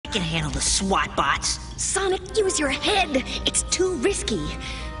can handle the SWAT bots. Sonic, use your head. It's too risky.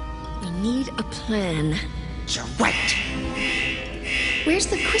 We need a plan. You're right. Where's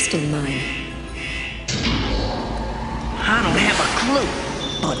the crystal mine? I don't have a clue,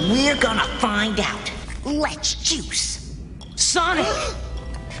 but we're gonna find out. Let's juice. Sonic!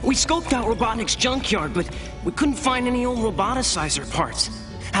 We scoped out Robotnik's junkyard, but we couldn't find any old roboticizer parts.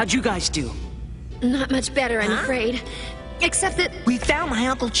 How'd you guys do? Not much better, I'm afraid. Except that... We found my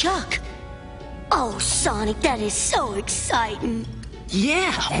Uncle Chuck. Oh, Sonic, that is so exciting.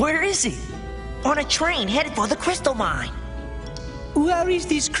 Yeah, where is he? On a train headed for the crystal mine. Where is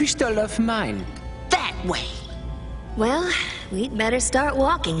this crystal of mine? That way. Well, we'd better start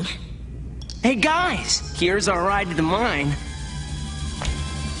walking. Hey guys, here's our ride to the mine.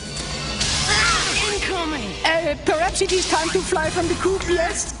 Incoming! Perhaps it is time to fly from the coop,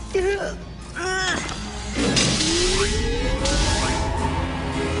 yes?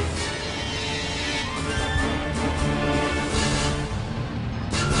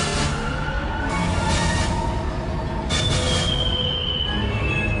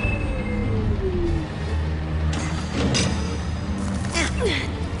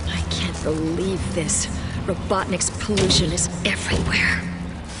 I can't believe this. Robotnik's pollution is everywhere.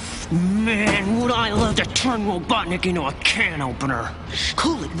 Man, would I love to turn Robotnik into a can opener.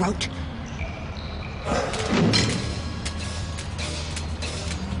 Cool it, Rote.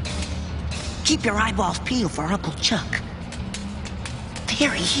 Keep your eyeballs peeled for Uncle Chuck.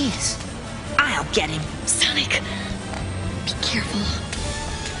 There he is. I'll get him. Sonic, be careful.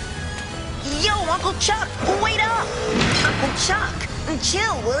 Yo, Uncle Chuck, wait up! Uncle Chuck,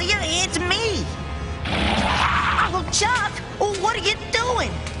 chill, will you? It's me. Uncle Chuck, what are you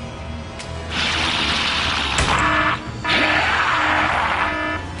doing?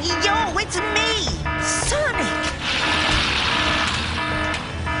 Yo, it's me!